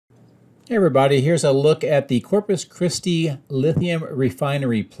Hey everybody, here's a look at the Corpus Christi lithium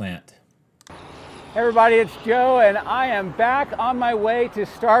refinery plant. Hey everybody, it's Joe and I am back on my way to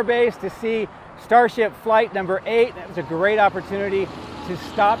Starbase to see Starship Flight number 8. It was a great opportunity to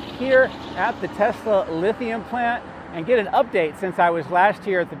stop here at the Tesla lithium plant and get an update since I was last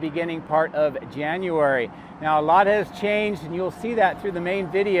here at the beginning part of January. Now a lot has changed and you'll see that through the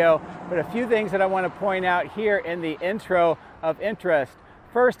main video, but a few things that I want to point out here in the intro of interest.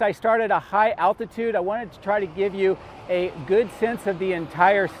 First, I started at a high altitude. I wanted to try to give you a good sense of the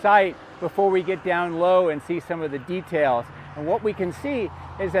entire site before we get down low and see some of the details. And what we can see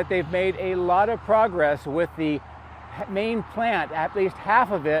is that they've made a lot of progress with the main plant, at least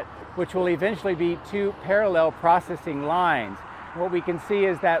half of it, which will eventually be 2 parallel processing lines. What we can see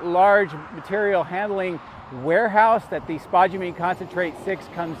is that large material handling warehouse that the Spodumene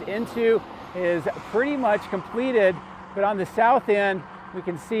Concentrate-6 comes into is pretty much completed, but on the south end, we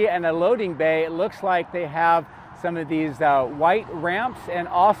can see in a loading bay, it looks like they have some of these white ramps, and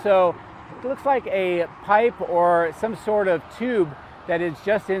also it looks like a pipe or some sort of tube that is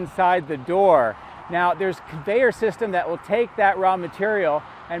just inside the door. Now there's a conveyor system that will take that raw material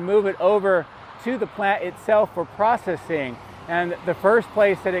and move it over to the plant itself for processing. And the first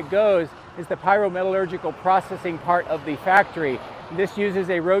place that it goes is the hydrometallurgical processing part of the factory. This uses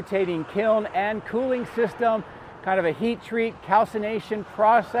a rotating kiln and cooling system, kind of a heat treat calcination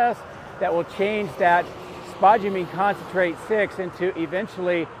process that will change that spodumene concentrate-6 into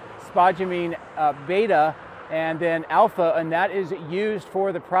eventually spodumene beta and then alpha, and that is used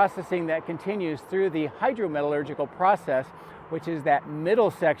for the processing that continues through the hydrometallurgical process, which is that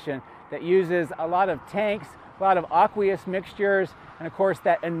middle section that uses a lot of tanks, a lot of aqueous mixtures, and of course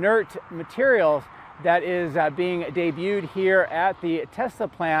that inert materials that is being debuted here at the Tesla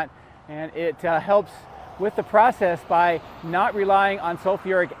plant, and it helps with the process by not relying on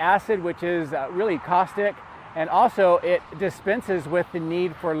sulfuric acid, which is really caustic, and also it dispenses with the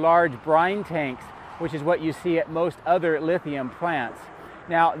need for large brine tanks, which is what you see at most other lithium plants.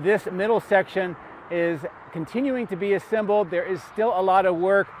 Now this middle section is continuing to be assembled. There is still a lot of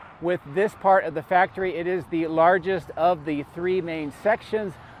work with this part of the factory. It is the largest of the 3 main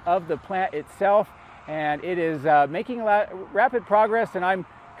sections of the plant itself, and it is making rapid progress, and I'm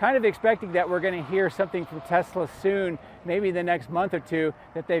kind of expecting that we're going to hear something from Tesla soon, maybe the next month or two,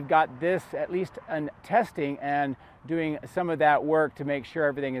 that they've got this at least in testing and doing some of that work to make sure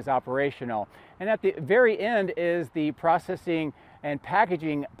everything is operational. And at the very end is the processing and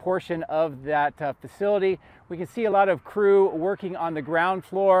packaging portion of that facility. We can see a lot of crew working on the ground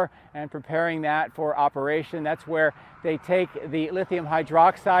floor and preparing that for operation. That's where they take the lithium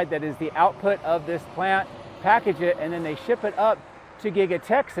hydroxide that is the output of this plant, package it, and then they ship it up to Giga,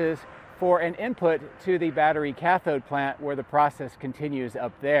 Texas for an input to the battery cathode plant where the process continues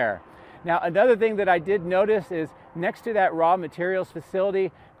up there. Now another thing that I did notice is next to that raw materials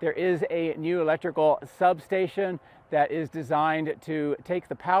facility there is a new electrical substation that is designed to take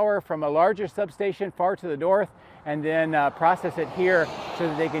the power from a larger substation far to the north and then process it here so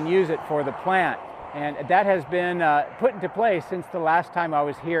that they can use it for the plant. And that has been put into place since the last time I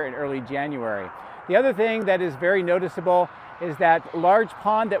was here in early January. The other thing that is very noticeable is that large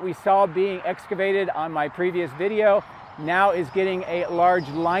pond that we saw being excavated on my previous video now is getting a large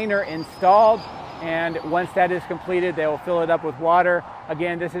liner installed, and once that is completed they will fill it up with water.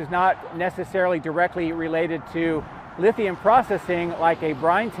 Again, this is not necessarily directly related to lithium processing like a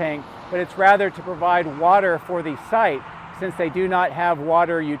brine tank, but it's rather to provide water for the site since they do not have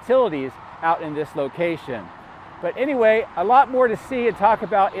water utilities out in this location. But anyway, a lot more to see and talk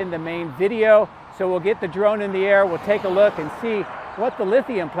about in the main video. So we'll get the drone in the air, we'll take a look and see what the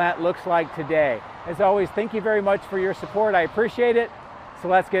lithium plant looks like today. As always, thank you very much for your support. I appreciate it. So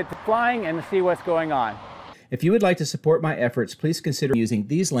let's get to flying and see what's going on. If you would like to support my efforts, please consider using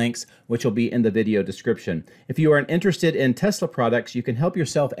these links, which will be in the video description. If you are interested in Tesla products, you can help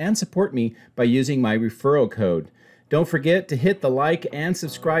yourself and support me by using my referral code. Don't forget to hit the like and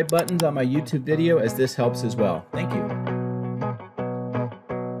subscribe buttons on my YouTube video, as this helps as well. Thank you.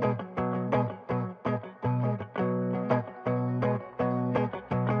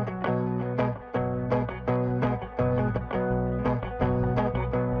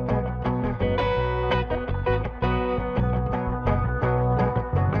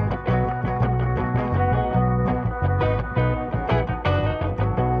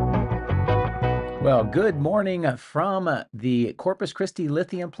 Well, good morning from the Corpus Christi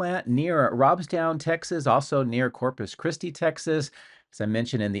lithium plant near Robstown, Texas, also near Corpus Christi, Texas. As I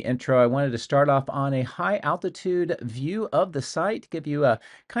mentioned in the intro, I wanted to start off on a high altitude view of the site, give you a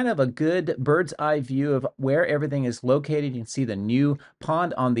kind of a good bird's eye view of where everything is located. You can see the new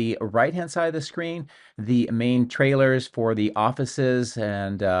pond on the right-hand side of the screen, the main trailers for the offices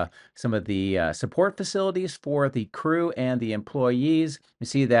and some of the support facilities for the crew and the employees. You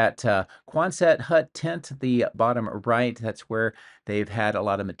see that Quonset hut tent, the bottom right, that's where they've had a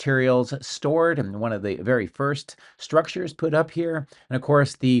lot of materials stored and one of the very first structures put up here. And of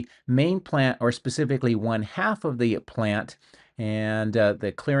course, the main plant, or specifically one half of the plant, and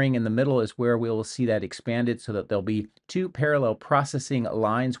the clearing in the middle is where we will see that expanded so that there'll be two parallel processing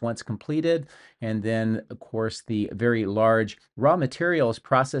lines once completed. And then, of course, the very large raw materials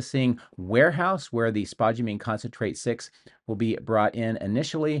processing warehouse where the Spodumene Concentrate-6 will be brought in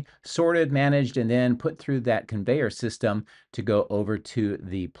initially, sorted, managed, and then put through that conveyor system to go over to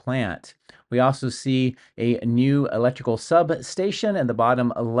the plant. We also see a new electrical substation in the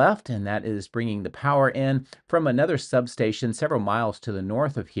bottom left, and that is bringing the power in from another substation several miles to the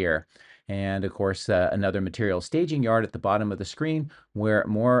north of here. And of course, another material staging yard at the bottom of the screen where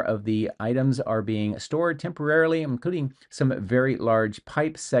more of the items are being stored temporarily, including some very large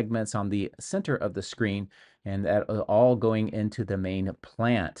pipe segments on the center of the screen, and that is all going into the main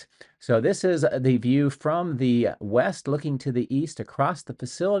plant. So this is the view from the west looking to the east across the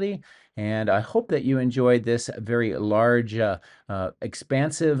facility, and I hope that you enjoyed this very large,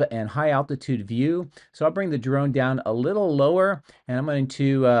 expansive and high altitude view. So I'll bring the drone down a little lower, and I'm going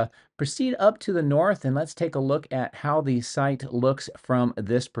to proceed up to the north, and let's take a look at how the site looks from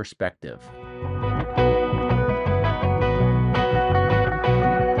this perspective.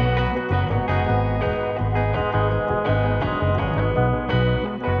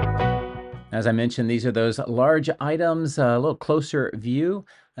 As I mentioned, these are those large items, a little closer view,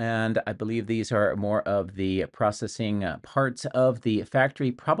 and I believe these are more of the processing parts of the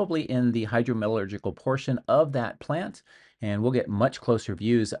factory, probably in the hydrometallurgical portion of that plant. And we'll get much closer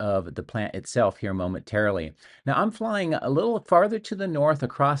views of the plant itself here momentarily. Now, I'm flying a little farther to the north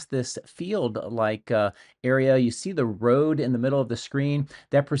across this field-like area. You see the road in the middle of the screen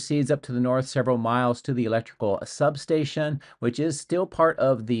that proceeds up to the north several miles to the electrical substation, which is still part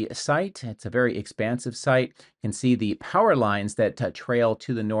of the site. It's a very expansive site. You can see the power lines that trail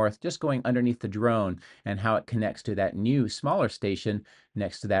to the north just going underneath the drone and how it connects to that new smaller station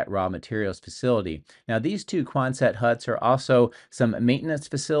next to that raw materials facility. Now, these two Quonset huts are also some maintenance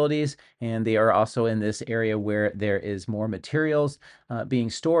facilities, and they are also in this area where there is more materials being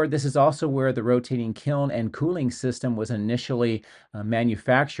stored. This is also where the rotating kiln and cooling system was initially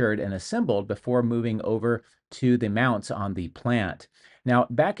manufactured and assembled before moving over to the mounts on the plant. Now,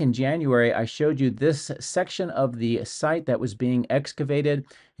 back in January, I showed you this section of the site that was being excavated,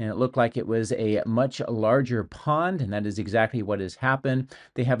 and it looked like it was a much larger pond, and that is exactly what has happened.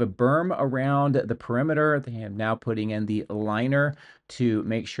 They have a berm around the perimeter. They are now putting in the liner to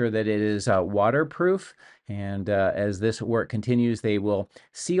make sure that it is waterproof. And as this work continues, they will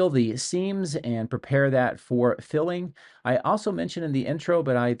seal the seams and prepare that for filling. I also mentioned in the intro,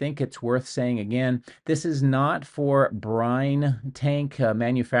 but I think it's worth saying again, this is not for brine tank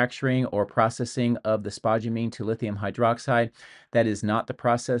manufacturing or processing of the spodumene to lithium hydroxide. That is not the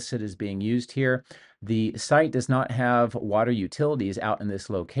process that is being used here. The site does not have water utilities out in this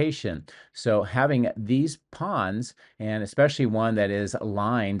location. So having these ponds, and especially one that is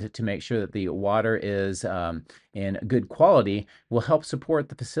lined to make sure that the water is in good quality, will help support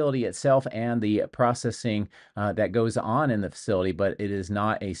the facility itself and the processing that goes on in the facility, but it is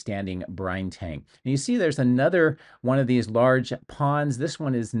not a standing brine tank. And you see there's another one of these large ponds. This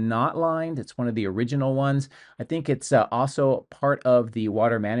one is not lined. It's one of the original ones. I think it's also part of the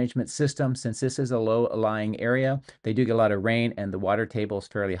water management system. Since this is a low-lying area, they do get a lot of rain and the water table is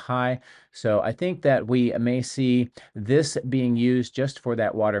fairly high. So I think that we may see this being used just for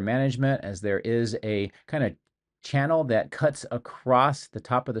that water management, as there is a kind of channel that cuts across the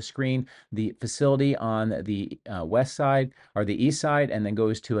top of the screen, the facility on the west side or the east side, and then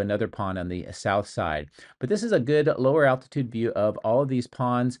goes to another pond on the south side. But this is a good lower altitude view of all of these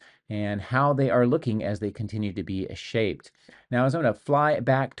ponds and how they are looking as they continue to be shaped. Now, as I'm going to fly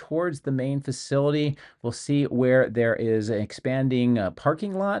back towards the main facility, we'll see where there is an expanding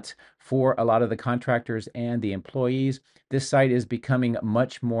parking lot for a lot of the contractors and the employees. This site is becoming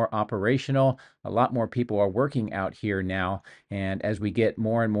much more operational. A lot more people are working out here now. And as we get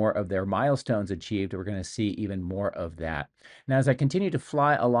more and more of their milestones achieved, we're going to see even more of that. Now, as I continue to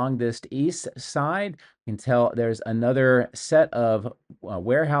fly along this east side, you can tell there's another set of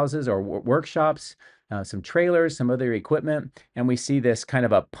warehouses or workshops, some trailers, some other equipment, and we see this kind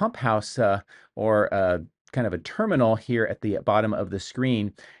of a pump house or kind of a terminal here at the bottom of the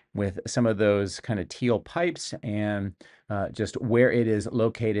screen with some of those kind of teal pipes and just where it is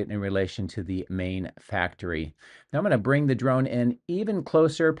located in relation to the main factory. Now I'm going to bring the drone in even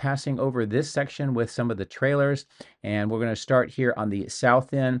closer, passing over this section with some of the trailers, and we're going to start here on the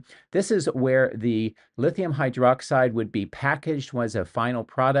south end. This is where the lithium hydroxide would be packaged as a final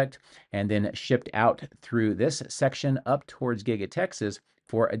product and then shipped out through this section up towards Giga, Texas,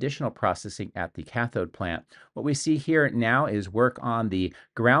 for additional processing at the cathode plant. What we see here now is work on the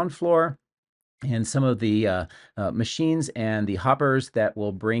ground floor and some of the machines and the hoppers that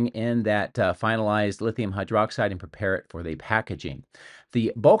will bring in that finalized lithium hydroxide and prepare it for the packaging.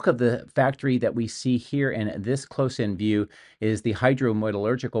 The bulk of the factory that we see here in this close-in view is the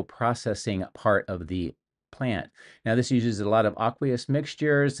hydrometallurgical processing part of the plant. Now this uses a lot of aqueous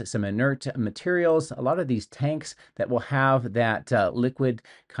mixtures, some inert materials, a lot of these tanks that will have that liquid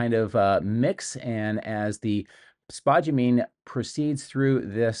kind of mix, and as the spodumene proceeds through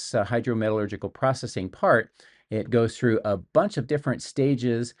this hydrometallurgical processing part, it goes through a bunch of different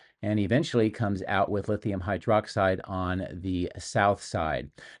stages and eventually comes out with lithium hydroxide on the south side.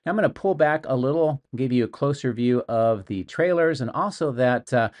 Now I'm going to pull back a little, give you a closer view of the trailers and also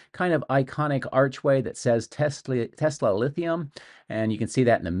that kind of iconic archway that says Tesla Lithium. And you can see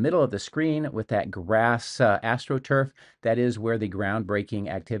that in the middle of the screen with that grass astroturf. That is where the groundbreaking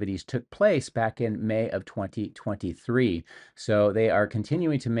activities took place back in May of 2023. So they are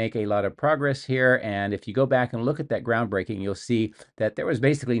continuing to make a lot of progress here. And if you go back and look at that groundbreaking, you'll see that there was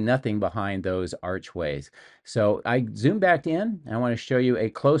basically nothing behind those archways. So I zoom back in and I want to show you a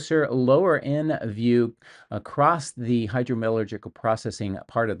closer lower end view across the hydrometallurgical processing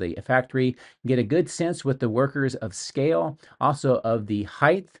part of the factory. Get a good sense with the workers of scale, also of the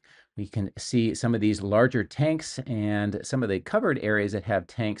height. We can see some of these larger tanks and some of the covered areas that have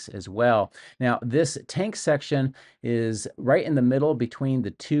tanks as well. Now, this tank section is right in the middle between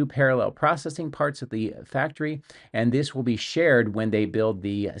the two parallel processing parts of the factory, and this will be shared when they build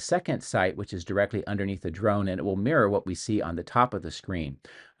the second site, which is directly underneath the drone, and it will mirror what we see on the top of the screen.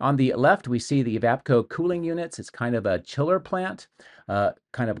 On the left, we see the Evapco cooling units. It's kind of a chiller plant,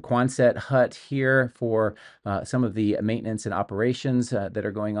 kind of Quonset hut here for some of the maintenance and operations that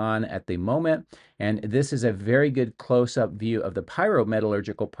are going on at the moment. And this is a very good close-up view of the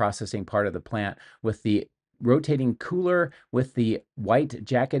pyrometallurgical processing part of the plant with the rotating cooler with the white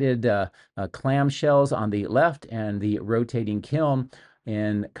jacketed clamshells on the left and the rotating kiln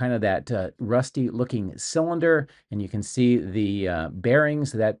in kind of that rusty looking cylinder, and you can see the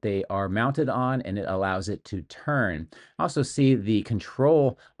bearings that they are mounted on, and it allows it to turn. Also see the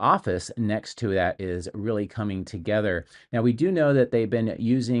control office next to that is really coming together. Now we do know that they've been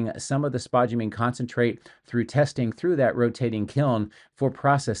using some of the spodumene concentrate through testing through that rotating kiln for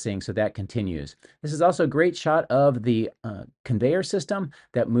processing, so that continues. This is also a great shot of the conveyor system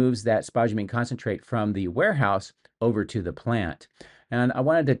that moves that spodumene concentrate from the warehouse over to the plant. And I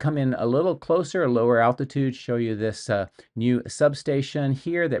wanted to come in a little closer, a lower altitude, show you this new substation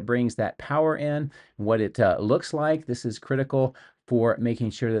here that brings that power in, what it looks like. This is critical for making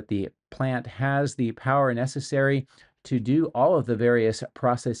sure that the plant has the power necessary to do all of the various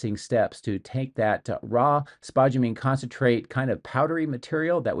processing steps to take that raw spodumene concentrate kind of powdery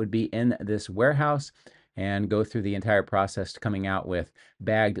material that would be in this warehouse and go through the entire process coming out with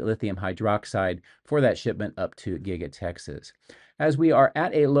bagged lithium hydroxide for that shipment up to Giga, Texas. As we are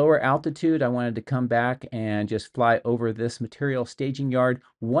at a lower altitude, I wanted to come back and just fly over this material staging yard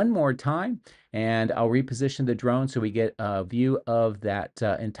one more time, and I'll reposition the drone so we get a view of that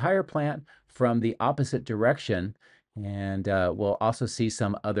entire plant from the opposite direction, and we'll also see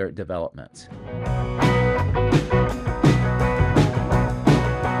some other developments.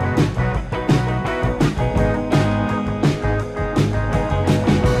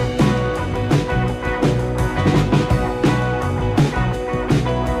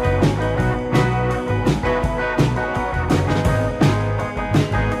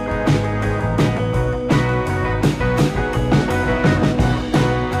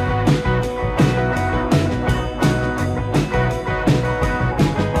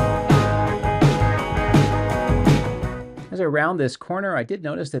 Around this corner, I did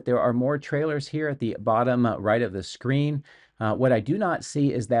notice that there are more trailers here at the bottom right of the screen. What I do not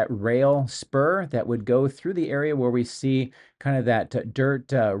see is that rail spur that would go through the area where we see kind of that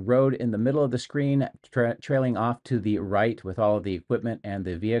dirt road in the middle of the screen trailing off to the right with all of the equipment and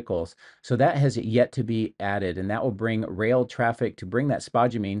the vehicles. So that has yet to be added, and that will bring rail traffic to bring that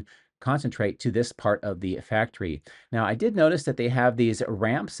spodumene concentrate to this part of the factory. Now, I did notice that they have these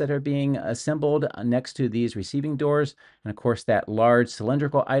ramps that are being assembled next to these receiving doors, and of course that large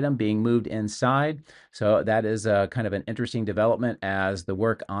cylindrical item being moved inside. So that is kind of an interesting development as the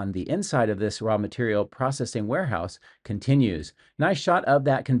work on the inside of this raw material processing warehouse continues. Nice shot of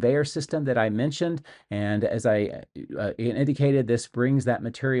that conveyor system that I mentioned, and as I indicated, this brings that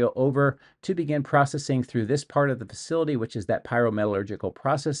material over to begin processing through this part of the facility, which is that pyrometallurgical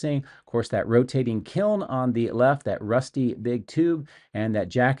processing. Of course, that rotating kiln on the left, that rusty big tube, and that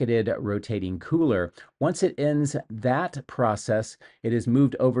jacketed rotating cooler. Once it ends that process, it is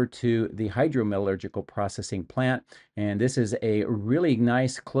moved over to the hydrometallurgical processing plant. And this is a really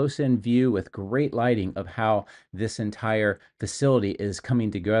nice close-in view with great lighting of how this entire facility is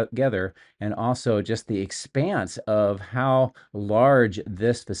coming together, and also just the expanse of how large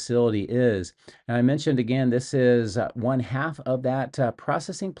this facility is. And I mentioned again, this is 1/2 of that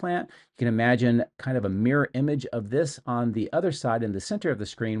processing plant. You can imagine kind of a mirror image of this on the other side in the center of the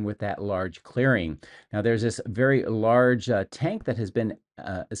screen with that large clearing. Now there's this very large tank that has been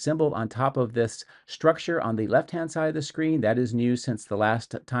assembled on top of this structure on the left-hand side of the screen. That is new since the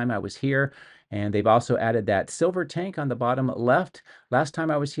last time I was here. And they've also added that silver tank on the bottom left. Last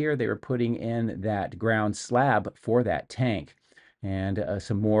time I was here, they were putting in that ground slab for that tank. And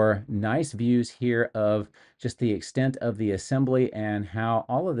some more nice views here of just the extent of the assembly and how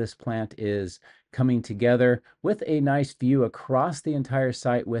all of this plant is coming together, with a nice view across the entire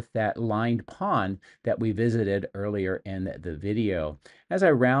site with that lined pond that we visited earlier in the video. As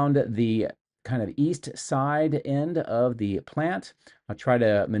I round the kind of east side end of the plant, I'll try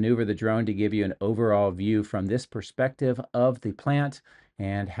to maneuver the drone to give you an overall view from this perspective of the plant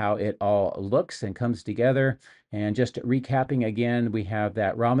and how it all looks and comes together. And just recapping again, we have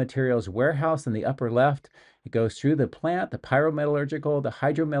that raw materials warehouse in the upper left. It goes through the plant, the pyrometallurgical, the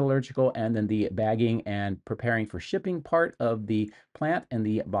hydrometallurgical, and then the bagging and preparing for shipping part of the plant in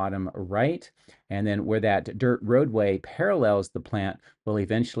the bottom right. And then where that dirt roadway parallels the plant will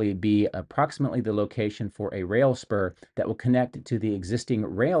eventually be approximately the location for a rail spur that will connect to the existing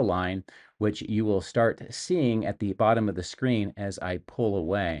rail line, which you will start seeing at the bottom of the screen as I pull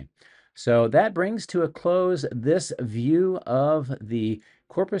away. So that brings to a close this view of the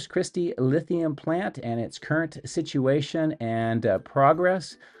Corpus Christi lithium plant and its current situation and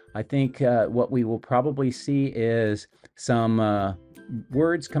progress. I think what we will probably see is some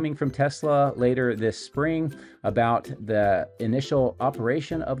words coming from Tesla later this spring about the initial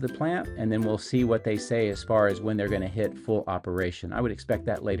operation of the plant, and then we'll see what they say as far as when they're going to hit full operation. I would expect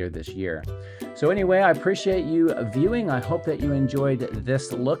that later this year. So anyway, I appreciate you viewing. I hope that you enjoyed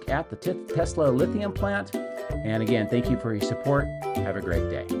this look at the Tesla lithium plant. And again, thank you for your support. Have a great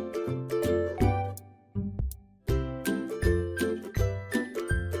day.